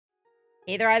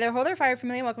Hey there, either holder fire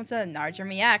familiar. Welcome to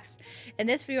ARogueMaiasaura. In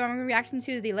this video, I'm reacting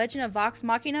to the Legend of Vox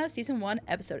Machina Season 1,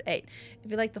 Episode 8.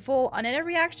 If you like the full unedited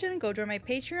reaction, go join my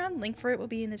Patreon. Link for it will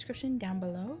be in the description down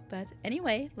below. But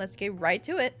anyway, let's get right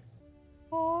to it.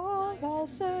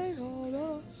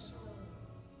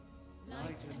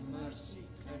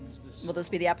 Will this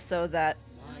be the episode that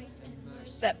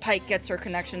Pike gets her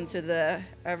connection to the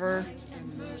Ever?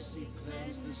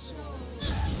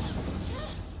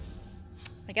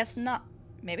 I guess not.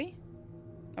 Maybe?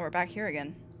 Oh, we're back here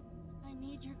again. I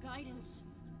need your guidance.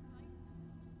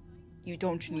 You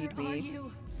don't need Where are me.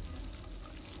 you?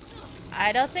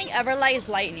 I don't think Everlight is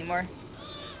light anymore.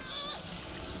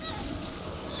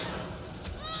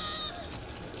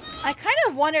 I kind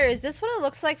of wonder, is this what it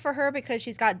looks like for her because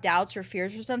she's got doubts or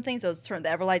fears or something? So the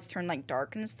Everlights turn like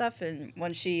dark and stuff, and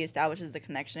when she establishes the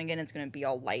connection again, it's gonna be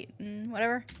all light and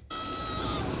whatever.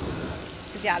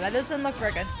 Cause yeah, that doesn't look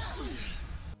very good.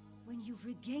 When you've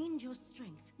regained your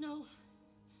strength. No.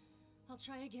 I'll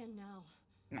try again now.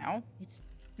 Now? It's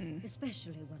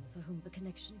especially one for whom the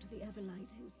connection to the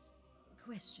Everlight is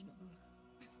questionable.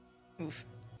 Oof.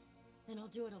 Then I'll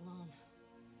do it alone.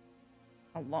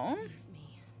 Alone? Leave me.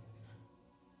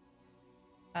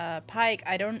 Pike,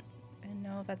 I don't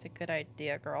know if that's a good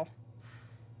idea, girl.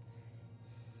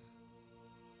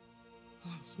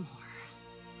 Once more.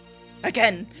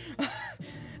 Again!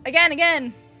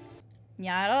 Again!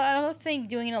 Yeah, I don't think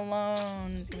doing it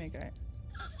alone is gonna be great.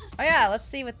 Oh yeah, let's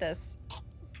see with this.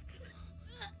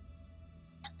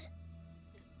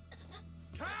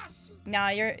 Nah,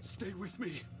 you're... Stay with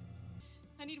me.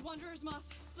 I need Wanderer's Moss,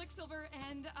 Flicksilver,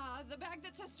 and the bag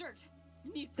that says dirt.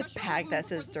 Need The pressure bag on that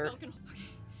before says the dirt. spell can-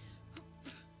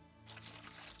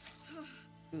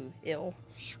 Ooh, ill.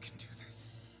 You can do this.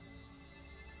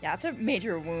 Yeah, it's a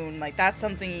major wound. Like, that's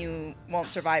something you won't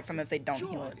survive from if they don't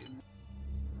heal it. You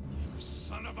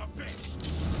son of a bitch.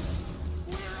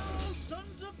 We're all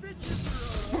sons of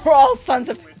bitches, bro. We're all sons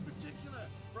of... In particular,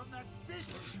 from that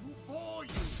bitch who bore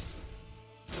you.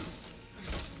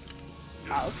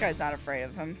 Oh, this guy's not afraid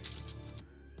of him.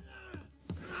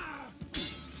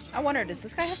 I wonder, does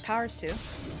this guy have powers too?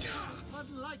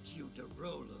 Unlike you,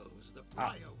 Derolos, the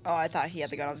prio. Oh, I thought he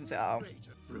had the gun. I was gonna say, oh.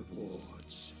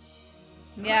 Rewards.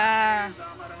 Yeah. Praise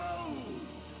Amaro.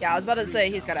 Yeah, I was about to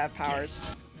say he's gotta have powers.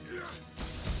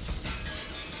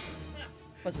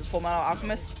 What's this, Full Metal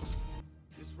Alchemist?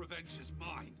 This revenge is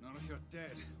mine. Not if you're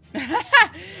dead.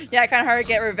 Yeah, kinda hard to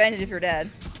get revenge if you're dead.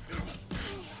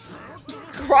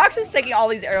 Croc's just taking all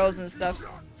these arrows and stuff. To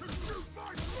shoot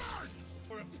my blood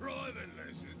for a private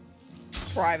lesson.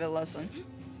 Private lesson.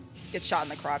 Gets shot in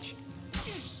the crotch.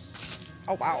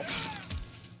 Oh, wow.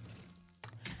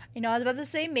 You know, I was about to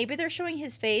say, maybe they're showing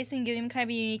his face and giving him kind of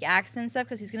a unique accent and stuff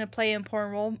because he's going to play an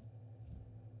important role.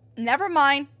 Never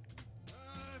mind. If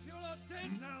you're not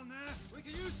dead down there, we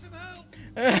can use some help.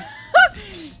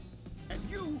 And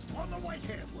you on the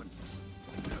white-haired one.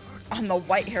 On the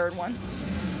white-haired one.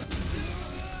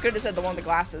 Could have said the one with the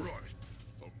glasses.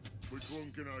 Right. Which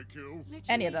one can I kill?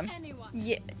 Any of them. Anyone.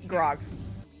 Yeah, Grog.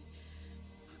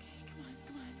 Okay,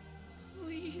 come on.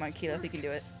 Please. Come on, Keyleth, you can do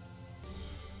it.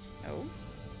 Oh.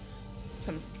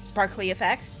 Some sparkly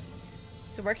effects.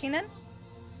 Is it working then?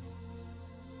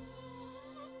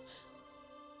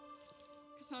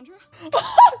 Cassandra?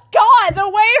 Oh, God! The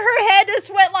way her head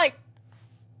just went like...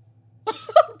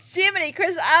 Jiminy,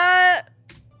 Chris,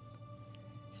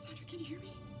 Cassandra, can you hear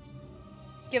me?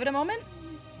 give it a moment.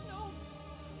 No.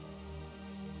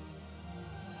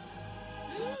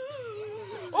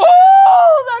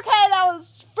 Oh, okay, that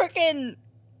was freaking,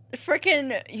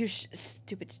 you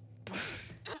stupid.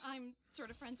 I'm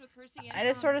sort of friends with Percy and I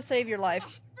just sort of saved your life.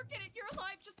 oh, forget it, you're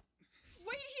alive. Just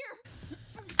wait here.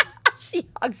 She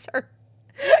hugs her.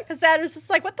 Cassandra's just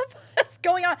like, what the fuck's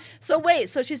going on? So wait,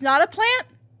 so she's not a plant?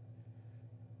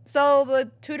 So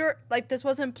the tutor, like, this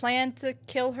wasn't planned to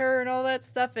kill her and all that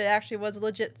stuff? It actually was a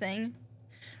legit thing?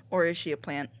 Or is she a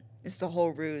plant? It's a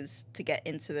whole ruse to get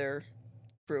into their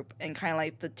group. And kind of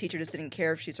like the teacher just didn't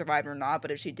care if she survived or not.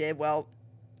 But if she did, well,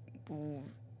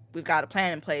 we've got a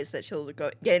plan in place that she'll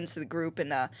go get into the group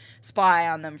and spy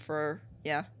on them for,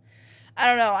 yeah. I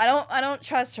don't know. I don't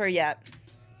trust her yet.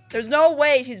 There's no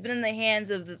way she's been in the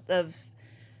hands of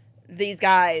these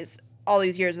guys all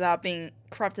these years without being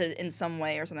corrupted in some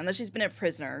way or something. Unless she's been a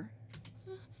prisoner.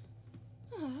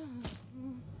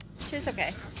 She's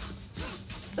okay.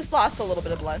 Just lost a little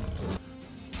bit of blood.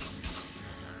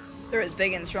 They're as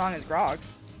big and strong as Grog.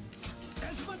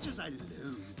 As much as I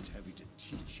loathed having to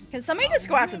teach you. Can somebody just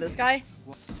go after this guy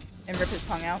and rip his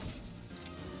tongue out?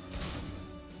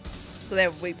 So they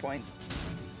have weak points.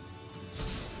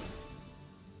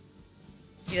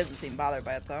 He doesn't seem bothered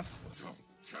by it though. Don't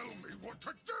tell me what to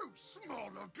do,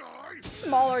 smaller guy.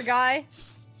 Smaller guy.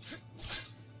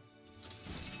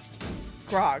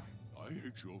 Grog. I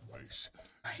hate your face.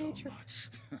 I hate your much.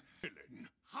 Villain.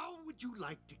 How would you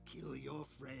like to kill your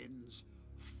friends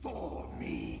for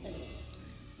me?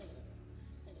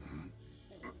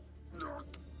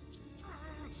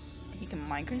 He can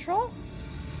mind control?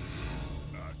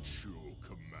 At your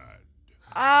command.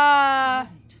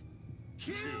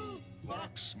 Kill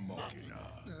Vox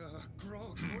Machina.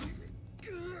 Grog,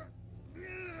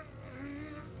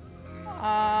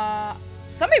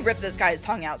 Somebody rip this guy's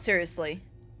tongue out, seriously.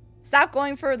 Stop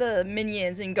going for the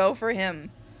minions and go for him.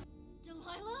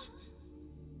 Delilah?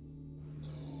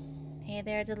 Hey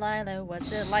there, Delilah.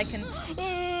 What's it like in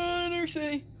New York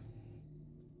City?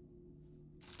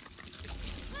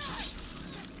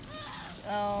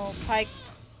 Oh, Pike.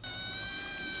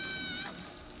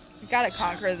 You gotta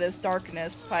conquer this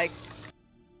darkness, Pike.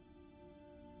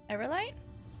 Everlight?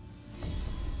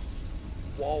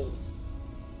 Whoa.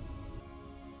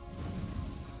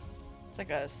 It's like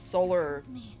a solar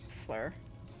flare.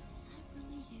 Is that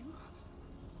really you?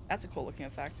 That's a cool looking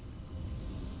effect.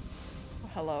 Oh,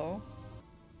 hello.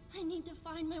 I need to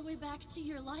find my way back to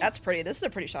your life. That's pretty. This is a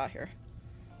pretty shot here.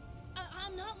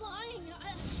 I'm not lying.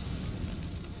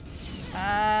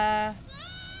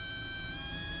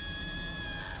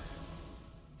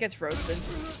 Gets roasted.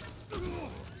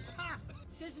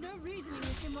 There's no reasoning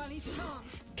with him while he's charmed.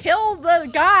 Kill the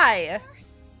guy!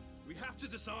 We have to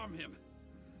disarm him.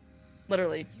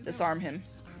 Literally, disarm him.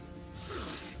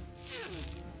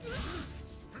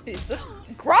 This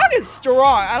Grog is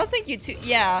strong. I don't think you two.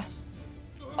 Yeah.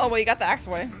 Oh, well, you got the axe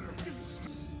away.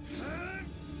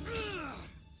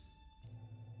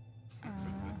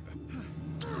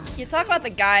 You talk about the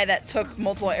guy that took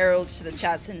multiple arrows to the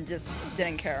chest and just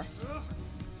didn't care.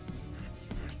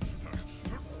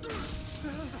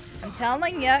 I'm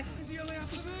telling ya.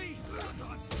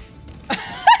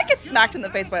 I get smacked in the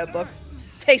face by a book.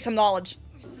 Take some knowledge.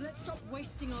 So let's stop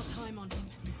wasting our time on him.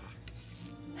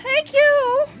 Thank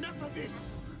you. Enough of this.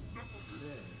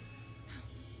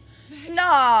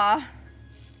 Nah.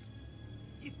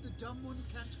 If the dumb one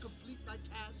can't complete my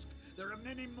task, there are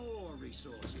many more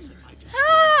resources at my disposal.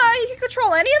 Ah, you can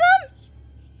control any of them?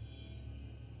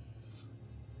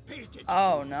 Pay attention.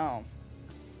 Oh no.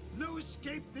 No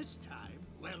escape this time.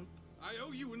 Well, I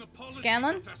owe you an apology,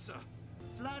 Scanlan? Professor.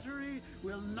 flattery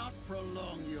will not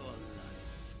prolong your life.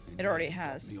 It already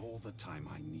has. Me all the time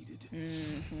I needed.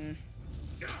 Mm-hmm.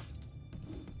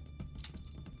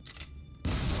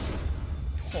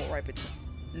 Oh, right between.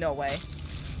 No way.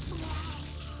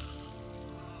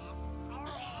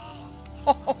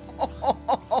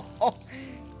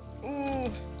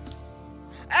 Ooh.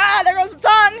 Ah, there goes the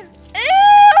tongue!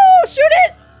 Ew! Shoot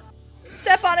it!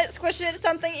 Step on it, squish it,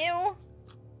 something, ew.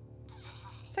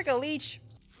 It's like a leech.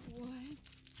 What?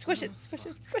 Squish it, squish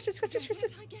it, squish it, squish it, squish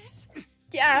it. I guess.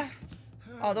 Yeah.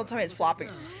 Oh, don't tell me it's flopping.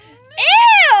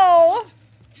 Ew!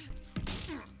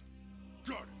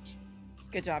 Got it.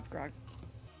 Good job, Grog.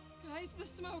 Guys, the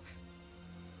smoke.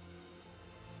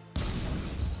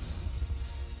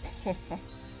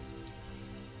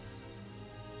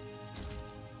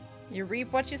 You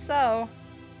reap what you sow.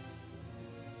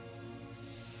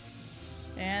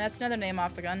 And that's another name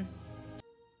off the gun.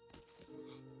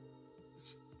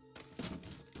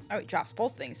 Oh, he drops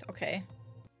both things. Okay.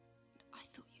 I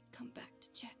thought you'd come back to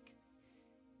check,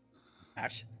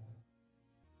 Ouch.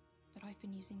 but I've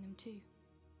been using them too,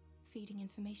 feeding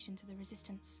information to the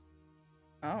resistance.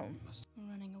 Oh.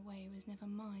 Running away was never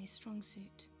my strong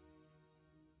suit.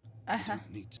 Uh-huh.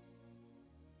 Neat.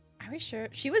 Are we sure?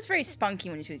 She was very spunky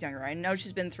when she was younger. I know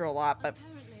she's been through a lot, but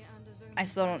Apparently, Anders only I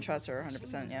still don't studied trust her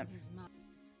possessions 100% yet. in his mouth.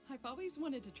 I've always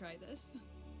wanted to try this.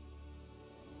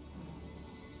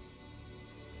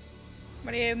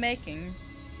 What are you making?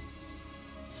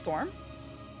 Storm?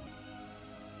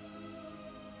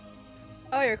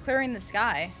 Oh, you're clearing the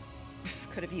sky.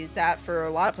 Could have used that for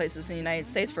a lot of places in the United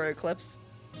States for eclipse.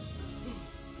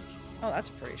 Oh, that's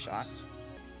a pretty shot.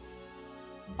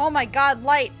 Oh my god,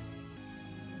 light!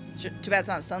 Too bad it's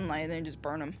not sunlight, then you just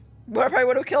burn him. But I probably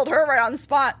would have killed her right on the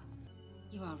spot.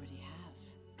 You already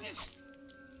have.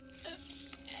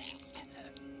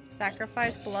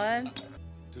 Sacrifice blood.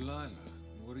 Delilah,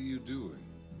 what are you doing?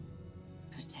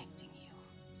 Protecting you.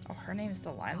 Oh, her name is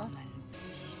Delilah? Woman.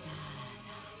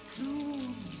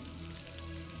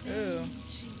 Ooh.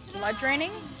 Blood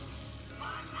draining?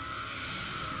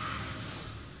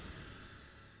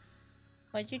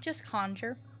 What'd you just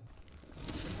conjure?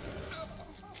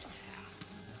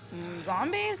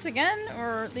 Zombies again?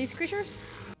 Or these creatures?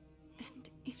 And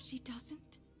if she doesn't?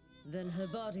 then her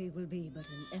body will be but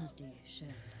an empty shell.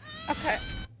 Okay,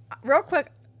 real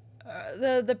quick,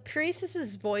 the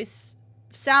priestess's voice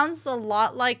sounds a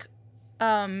lot like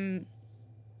the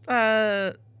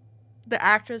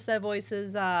actress that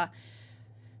voices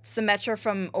Symmetra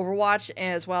from Overwatch,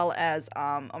 as well as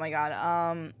oh my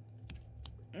god,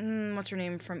 what's her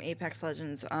name from Apex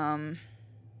Legends? I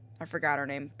forgot her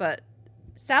name, but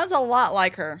sounds a lot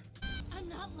like her. I'm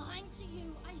not lying to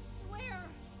you, I swear.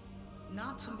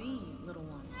 Not to me, little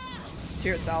one. To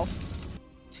yourself.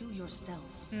 To yourself.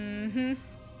 Mm-hmm.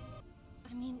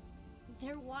 I mean,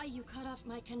 they're why you cut off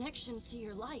my connection to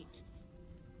your light.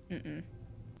 Mm-mm.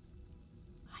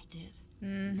 I did.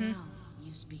 Mm-hmm. Now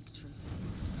you speak truth.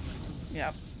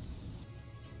 Yep.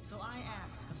 So I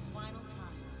ask a final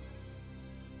time.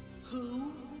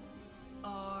 Who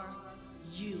are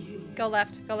you? Go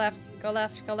left, go left, go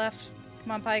left, go left.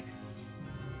 Come on, Pike.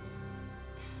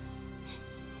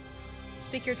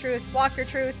 Speak your truth, walk your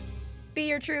truth, be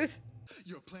your truth.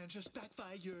 Your plan just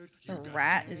backfired. The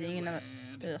rat is eating another.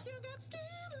 Ugh.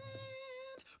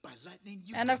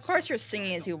 And of course you're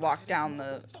singing as you walk down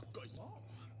the...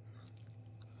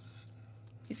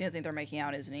 He's gonna think they're making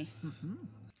out, isn't he? I'm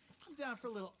down for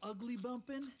a little ugly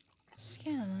bumping.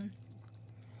 Scan.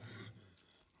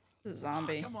 This is a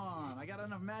zombie. Oh, come on, I got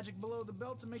enough magic below the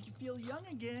belt to make you feel young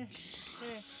again.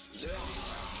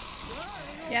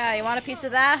 Yeah, you want a piece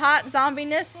of that hot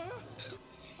zombiness?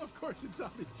 Of course it's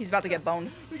zombies. He's about to get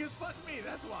boned. Because fuck me,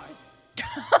 that's why.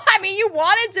 I mean, you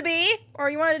wanted to be,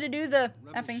 or you wanted to do the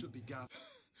effing.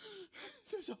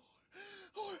 There's a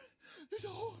hole. There's a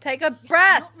hole. Take a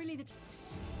breath. Not really the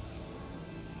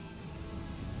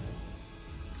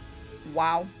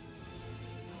Wow.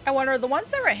 I wonder, the ones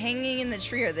that were hanging in the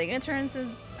tree, are they gonna turn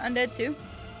into undead too?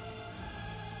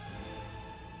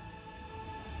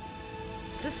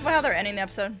 Is this how they're ending the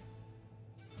episode?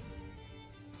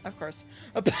 Of course.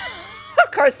 Of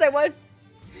course they would.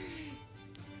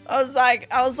 I was like,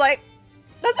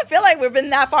 doesn't feel like we've been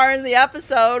that far into the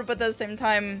episode, but at the same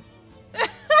time.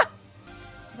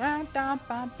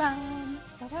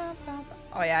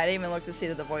 Oh yeah, I didn't even look to see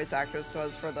that the voice actress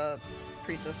was for the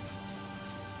priestess.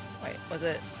 Wait, was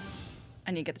it?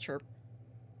 I need to get the chirp.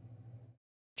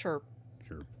 Chirp.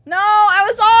 Sure. No, I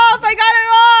was off! I got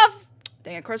it off!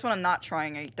 Dang, of course when I'm not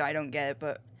trying, I don't get it,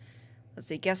 but... Let's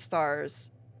see, guest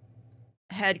stars.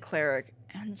 Head cleric.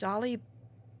 Anjali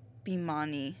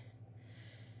Bhimani.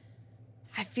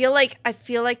 I feel like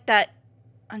that...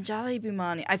 Anjali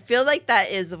Bhimani. I feel like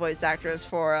that is the voice actress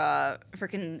for,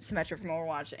 freaking Symmetra from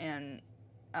Overwatch and,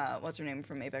 what's her name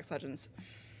from Apex Legends?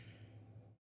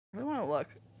 I really want to look.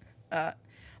 Hold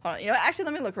on. You know what? Actually,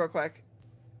 let me look real quick.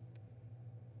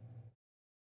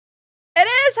 It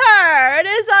is her! It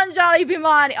is Anjali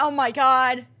Bhimani. Oh my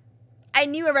god. I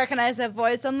knew I recognized that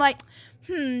voice. I'm like,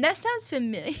 that sounds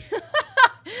familiar.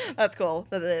 That's cool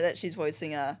that she's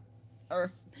voicing,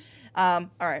 alright,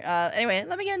 anyway,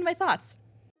 let me get into my thoughts.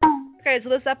 Okay, so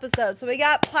this episode. So we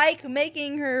got Pike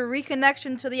making her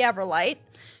reconnection to the Everlight.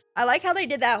 I like how they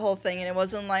did that whole thing, and it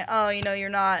wasn't like, oh, you know, you're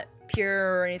not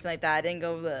pure or anything like that. I didn't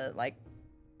go the, like,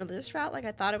 religious route like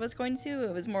I thought it was going to.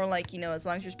 It was more like, you know, as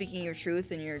long as you're speaking your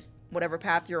truth and you're whatever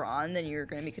path you're on, then you're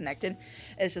going to be connected.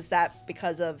 It's just that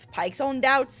because of Pike's own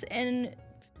doubts and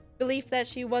belief that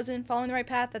she wasn't following the right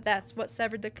path, that's what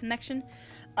severed the connection.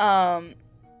 And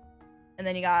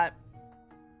then you got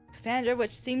Cassandra,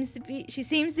 which seems to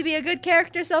be a good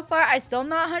character so far. I still am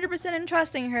not 100% in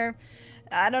trusting her.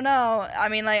 I don't know. I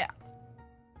mean, like,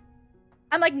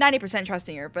 I'm like 90%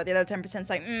 trusting her, but the other 10% is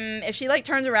like, if she like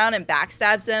turns around and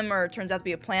backstabs them or turns out to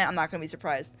be a plant, I'm not gonna be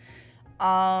surprised.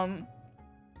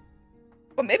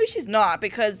 But maybe she's not,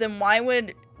 because then why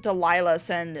would Delilah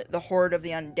send the horde of the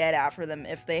undead after them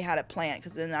if they had a plant?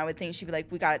 Because then I would think she'd be like,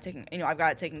 we got it taken, you know, I've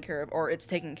got it taken care of, or it's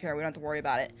taken care of, we don't have to worry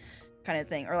about it, kind of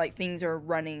thing, or like things are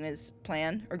running as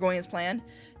planned or going as planned.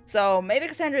 So maybe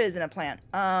Cassandra isn't a plant.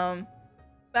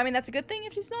 I mean, that's a good thing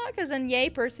if she's not, because then yay,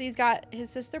 Percy's got his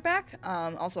sister back.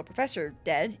 Also Professor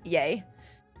dead, yay.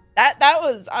 That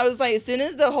was, I was like, as soon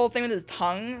as the whole thing with his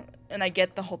tongue, and I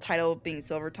get the whole title being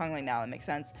Silver Tongue, like now that makes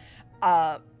sense.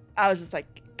 I was just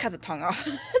like, cut the tongue off.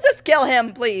 Just kill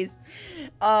him, please.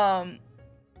 But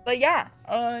yeah,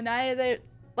 now they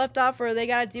left off where they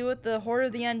gotta deal with the horde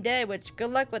of the undead, which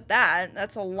good luck with that.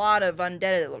 That's a lot of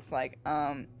undead, it looks like.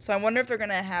 So I wonder if they're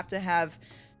gonna have to have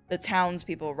the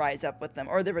townspeople rise up with them,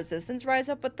 or the resistance rise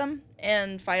up with them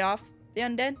and fight off the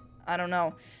undead. I don't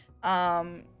know.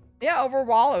 Yeah,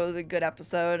 overall, it was a good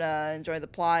episode. Enjoyed the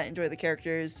plot, enjoyed the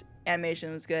characters.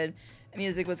 Animation was good.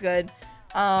 Music was good.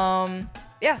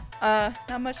 Yeah,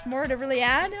 not much more to really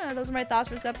add. Those are my thoughts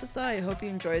for this episode. I hope you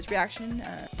enjoyed this reaction.